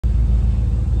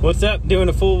What's up? Doing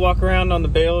a full walk around on the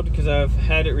build because I've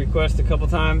had it request a couple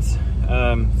times. So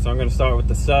I'm going to start with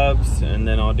the subs, and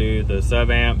then I'll do the sub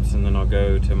amps, and then I'll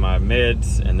go to my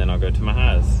mids, and then I'll go to my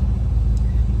highs.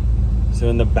 So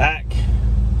in the back,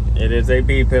 it is a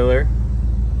B pillar,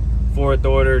 4th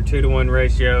order, 2-to-1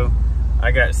 ratio.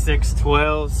 I got 6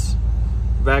 12s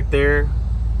back there.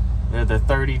 They're the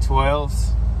 30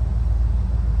 12s.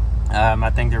 I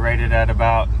think they're rated at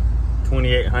about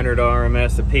 2,800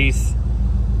 RMS a piece.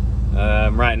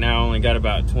 Right now I only got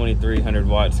about 2,300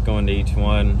 watts going to each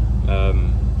one.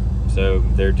 So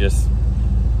they're just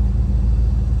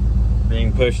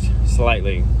being pushed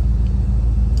slightly.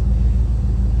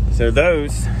 So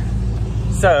those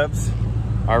subs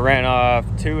are ran off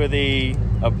 2 of the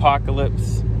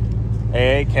Apocalypse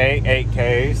AAK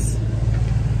 8Ks.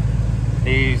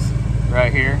 These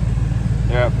right here,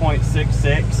 they're at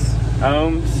 0.66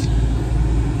 ohms.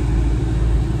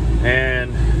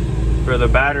 And for the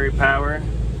battery power,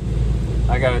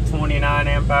 I got a 29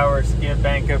 amp hour skid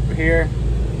bank up here,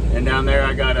 and down there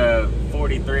I got a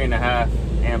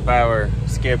 43.5 amp hour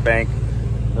skid bank.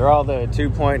 They're all the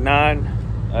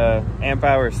 2.9 amp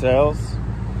hour cells,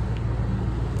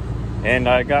 and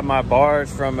I got my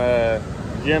bars from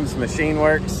Jim's Machine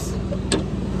Works,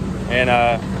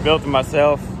 and built them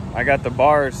myself. I got the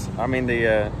bars,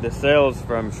 the cells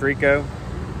from Shrico,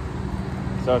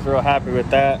 so I was real happy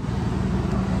with that.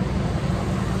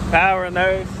 Powering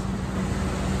those,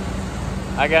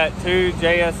 I got 2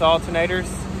 JS alternators.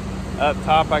 Up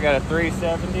top I got a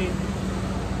 370,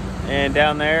 and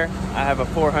down there I have a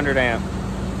 400 amp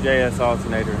JS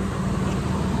alternator.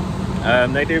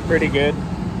 They do pretty good.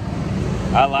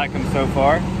 I like them so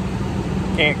far,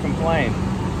 can't complain.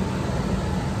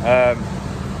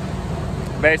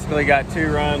 Basically got 2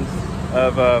 runs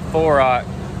of 4-aught.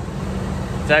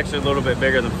 It's actually a little bit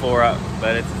bigger than 4-aught,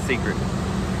 but it's a secret.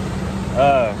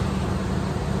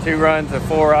 2 runs of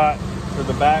 4-aught for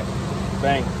the back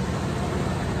bank.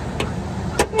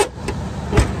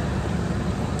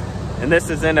 And this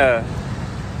is in a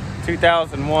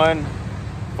 2001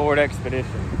 Ford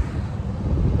Expedition.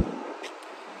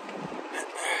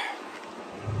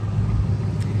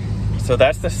 So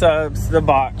that's the subs, the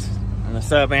box, and the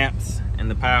sub amps, and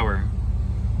the power.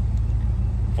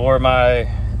 For my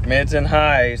mids and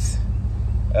highs,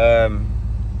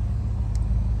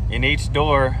 in each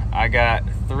door, I got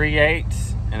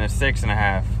 3/8 and a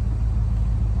 6.5.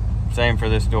 Same for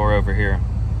this door over here.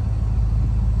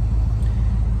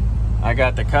 I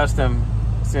got the custom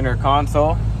center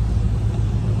console.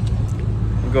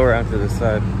 We'll go around to this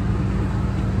side.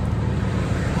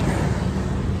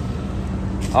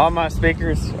 All my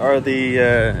speakers are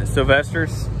the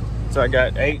Sylvesters. So I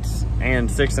got 8s and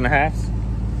 6.5s.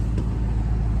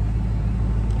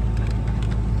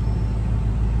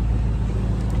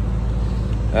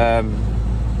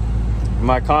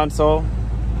 My console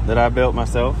that I built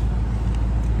myself,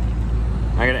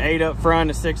 I got an 8 up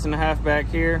front, a 6.5 back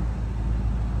here,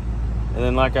 and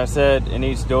then like I said, in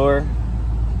each door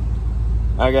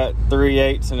I got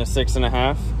 3/8 and a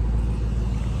 6.5.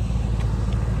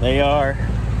 They are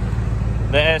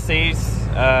the SEs.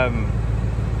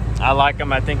 I like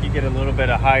them. I think you get a little bit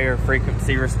of higher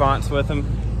frequency response with them,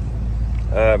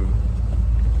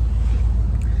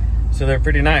 so they're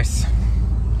pretty nice.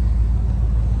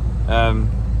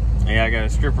 Yeah, I got a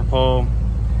stripper pole.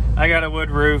 I got a wood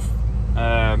roof,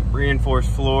 reinforced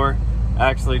floor. I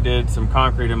actually did some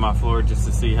concrete in my floor just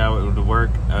to see how it would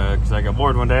work, because I got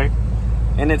bored one day,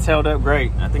 and it's held up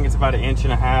great. I think it's about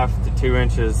 1.5 to 2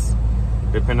 inches,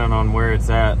 depending on where it's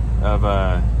at, of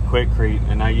Quikrete,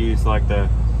 and I use like the,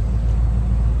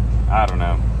 I don't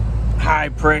know, high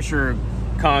pressure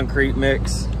concrete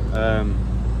mix, and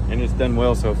it's done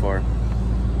well so far.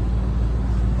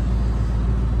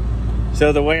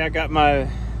 So the way I got my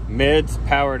mids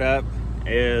powered up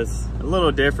is a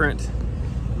little different,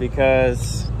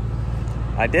 because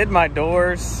I did my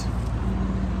doors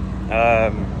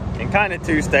in kind of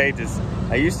 2 stages.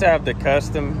 I used to have the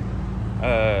custom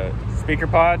speaker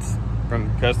pods from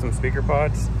Custom Speaker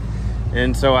Pods,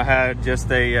 and so I had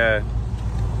just a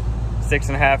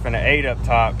 6.5 and an 8 up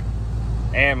top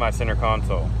and my center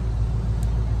console.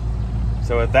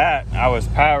 So with that, I was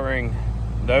powering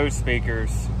those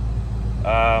speakers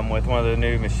with one of the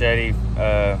new Machete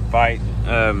Fight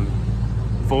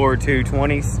 4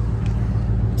 220s.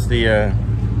 It's the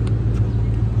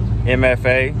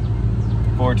MFA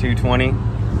 4220.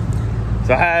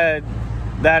 So I had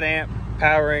that amp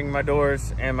powering my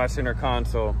doors and my center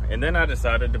console, and then I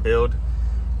decided to build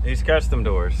these custom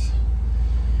doors,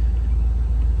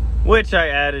 which I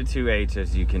added 2/8,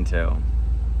 as you can tell.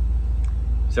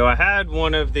 So I had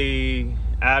one of the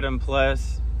Atom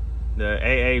Plus the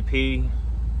AAP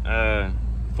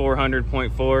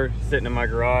 400.4 sitting in my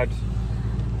garage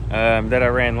that I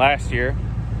ran last year.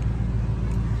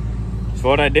 So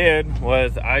what I did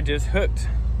was I just hooked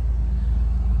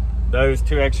those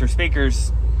 2 extra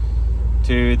speakers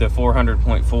to the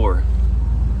 400.4.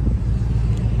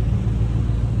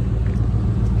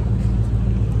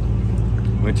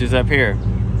 Which is up here.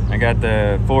 I got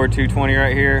the 4220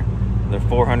 right here, the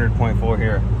 400.4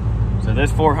 here. So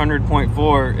this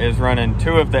 400.4 is running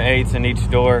 2 of the 8s in each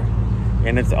door,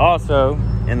 and it's also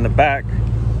in the back.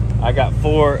 I got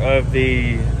 4 of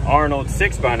the Arnold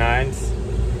 6x9s,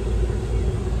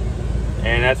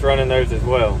 and that's running those as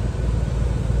well.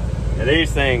 Now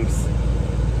these things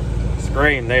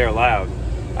scream, they are loud.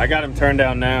 I got them turned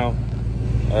down now,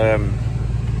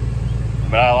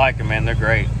 but I like them, man, they're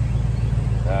great.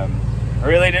 I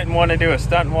really didn't want to do a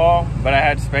stunt wall, but I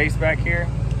had space back here.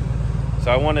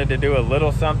 So I wanted to do a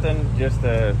little something just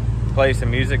to play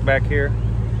some music back here.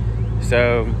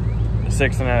 So the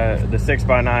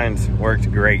 6x9s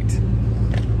worked great.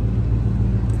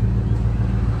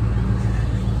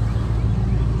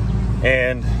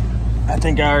 And I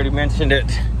think I already mentioned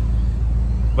it,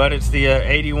 but it's the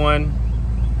 81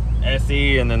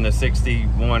 SE and then the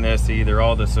 61 SE. They're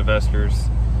all the Sylvesters,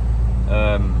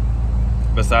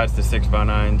 besides the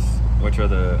 6x9s, which are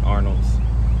the Arnolds.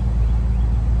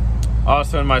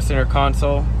 Also in my center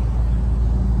console,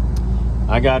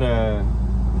 I got a,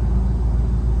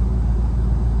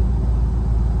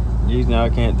 geez, now I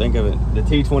can't think of it, the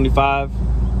T25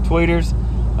 tweeters.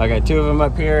 I got 2 of them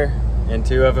up here and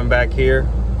 2 of them back here.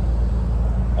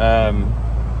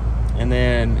 And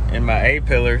then in my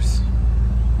A-pillars,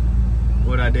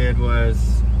 what I did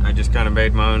was I just kind of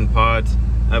made my own pods.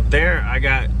 Up there, I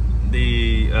got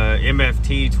the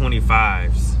MFT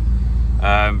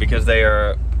 25s because they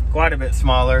are quite a bit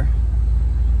smaller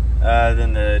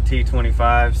than the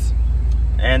T25s,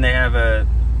 and they have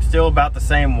still about the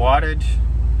same wattage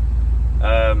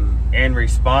and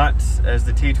response as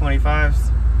the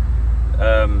T25s,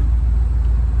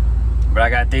 but I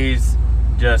got these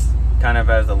just kind of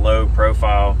as a low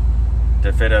profile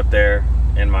to fit up there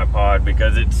in my pod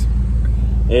because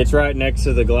it's right next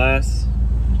to the glass.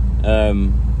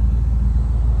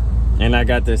 And I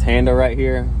got this handle right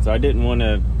here, so I didn't want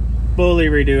to fully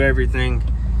redo everything.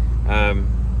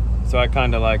 So I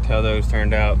kind of liked how those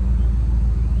turned out.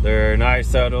 They're nice,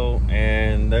 subtle,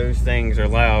 and those things are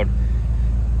loud.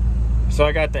 So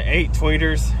I got the 8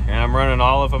 tweeters, and I'm running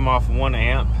all of them off 1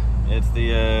 amp. It's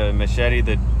the Machete,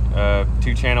 the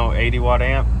 2-channel 80-watt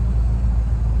amp.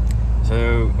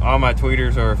 So all my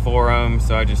tweeters are 4 ohms,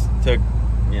 so I just took,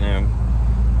 you know,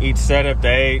 each set up to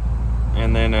 8,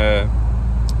 and then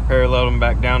paralleled them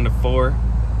back down to 4.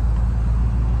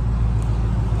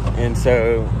 And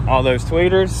so all those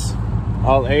tweeters,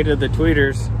 all 8 of the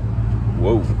tweeters,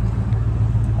 whoa,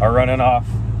 are running off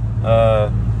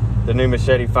the new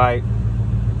Machete Fight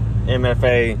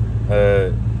MFA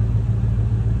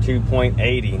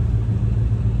 2.80.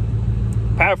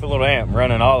 Powerful little amp,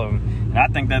 running all of them. And I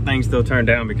think that thing still turned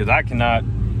down because I cannot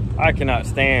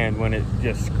stand when it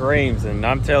just screams. And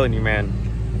I'm telling you, man,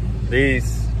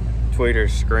 these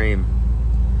tweeters scream.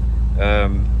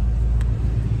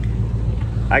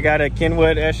 I got a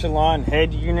Kenwood Echelon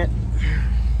head unit.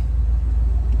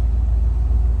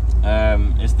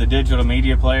 It's the digital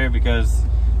media player because,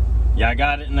 yeah, I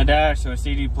got it in the dash, so a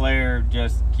CD player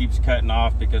just keeps cutting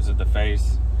off because of the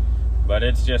face. But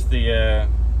it's just the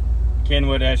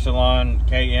Kenwood Echelon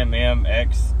KMM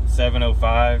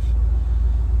X705.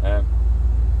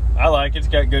 I like it. It's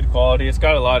got good quality. It's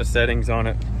got a lot of settings on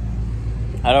it.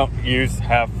 I don't use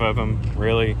half of them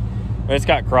really, but it's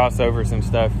got crossovers and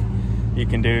stuff you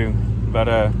can do. But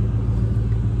I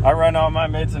run all my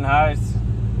mids and highs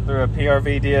through a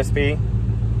PRV DSP.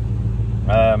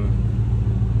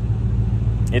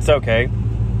 It's okay.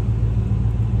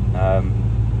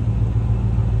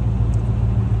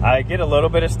 I get a little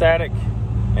bit of static,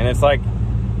 and it's like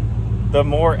the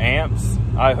more amps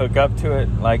I hook up to it,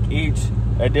 like each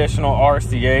additional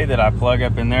RCA that I plug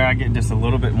up in there, I get just a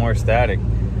little bit more static.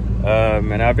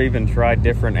 And I've even tried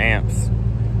different amps,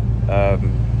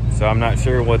 so I'm not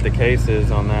sure what the case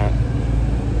is on that,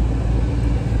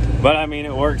 but I mean,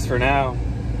 it works for now,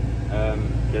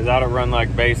 because I don't run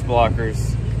like bass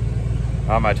blockers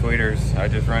on my tweeters. I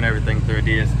just run everything through a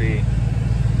DSP.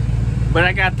 But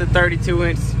I got the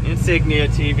 32-inch Insignia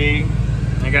TV.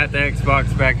 I got the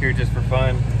Xbox back here just for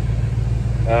fun.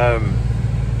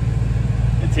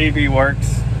 The TV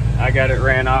works. I got it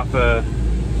ran off a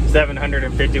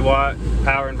 750-watt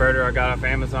power inverter I got off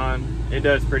Amazon. It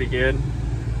does pretty good.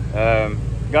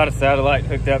 Got a satellite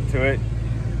hooked up to it.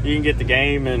 you can get the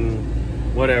game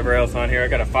and whatever else on here. I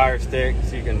got a Fire Stick,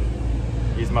 so you can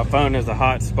use my phone as a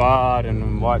hotspot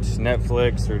and watch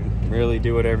Netflix or really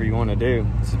do whatever you want to do.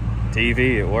 It's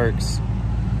TV, it works.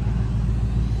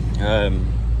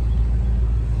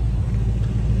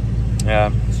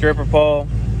 Yeah, stripper pole.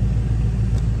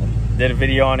 Did a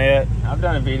video on it. I've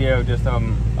done a video just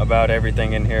about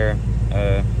everything in here.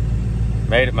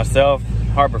 Made it myself.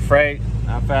 Harbor Freight.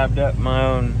 I fabbed up my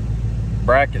own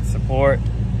bracket support.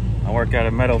 I work at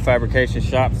a metal fabrication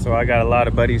shop, so I got a lot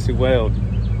of buddies who weld.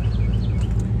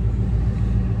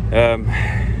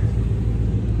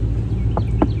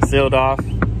 Sealed off.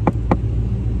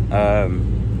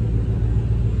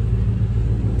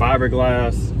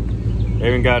 Fiberglass. They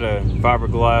even got a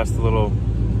fiberglass little,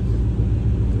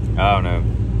 I don't know,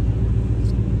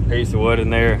 piece of wood in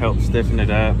there, help stiffen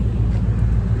it up.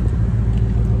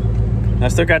 I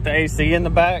still got the AC in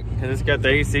the back because it's got the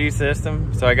AC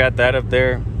system, so I got that up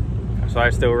there. So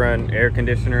I still run air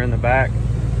conditioner in the back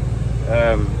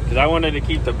because I wanted to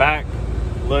keep the back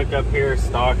look up here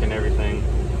stock and everything.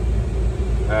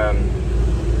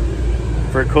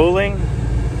 For cooling,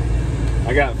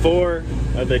 I got 4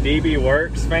 of the DB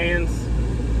Works fans,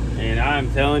 and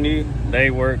I'm telling you, they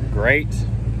work great.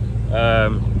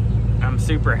 I'm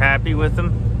super happy with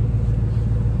them.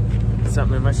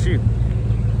 Something in my shoe.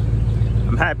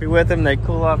 I'm happy with them. They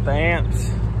cool off the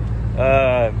amps.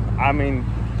 I mean,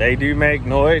 they do make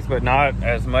noise, but not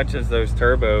as much as those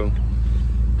turbo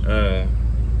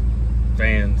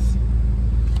fans.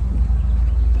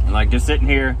 And like just sitting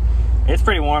here, it's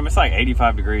pretty warm. It's like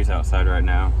 85 degrees outside right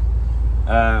now.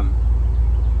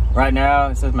 Right now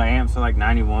it says my amps are like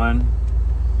 91.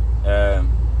 So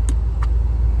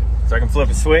I can flip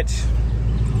a switch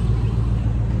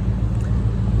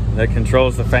that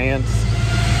controls the fans.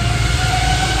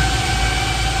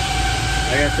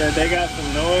 Like I said, they got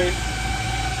some noise,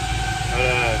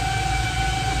 but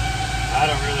I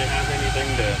don't really have anything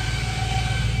to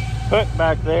put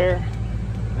back there.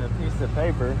 A piece of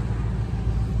paper,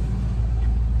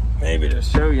 maybe to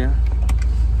show you.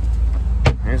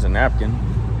 Here's a napkin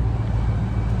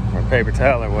or a paper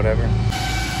towel or whatever.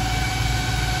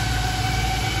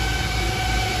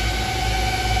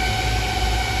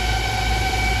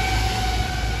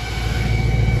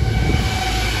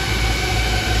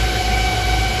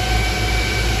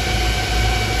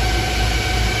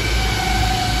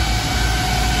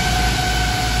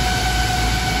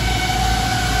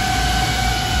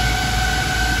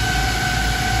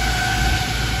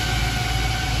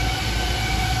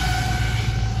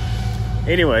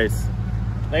 Anyways,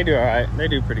 they do all right. They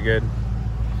do pretty good.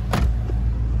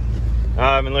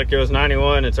 And look, it was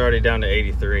 91. It's already down to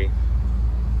 83.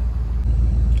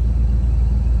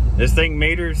 This thing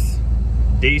meters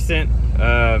decent.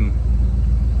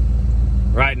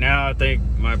 Right now, I think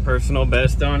my personal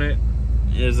best on it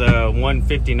is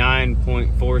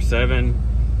 159.47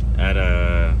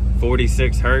 at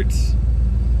 46 hertz.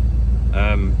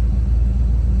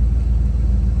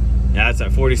 Yeah, it's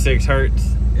at 46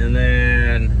 hertz. And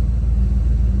then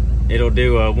it'll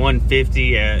do a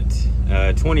 150 at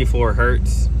 24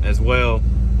 hertz as well.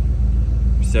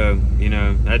 So, you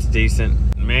know, that's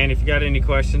decent. Man, if you got any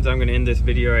questions, I'm gonna end this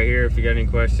video right here. If you got any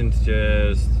questions,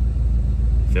 just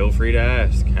feel free to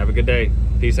ask. Have a good day.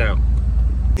 Peace out.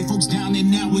 Hey, folks down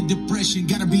and out with depression,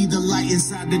 gotta be the light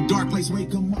inside the dark place. Wake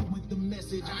them up with the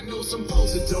message. I know some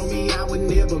folks that told me I would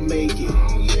never make it.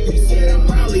 They said I'm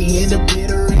probably in the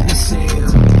bitter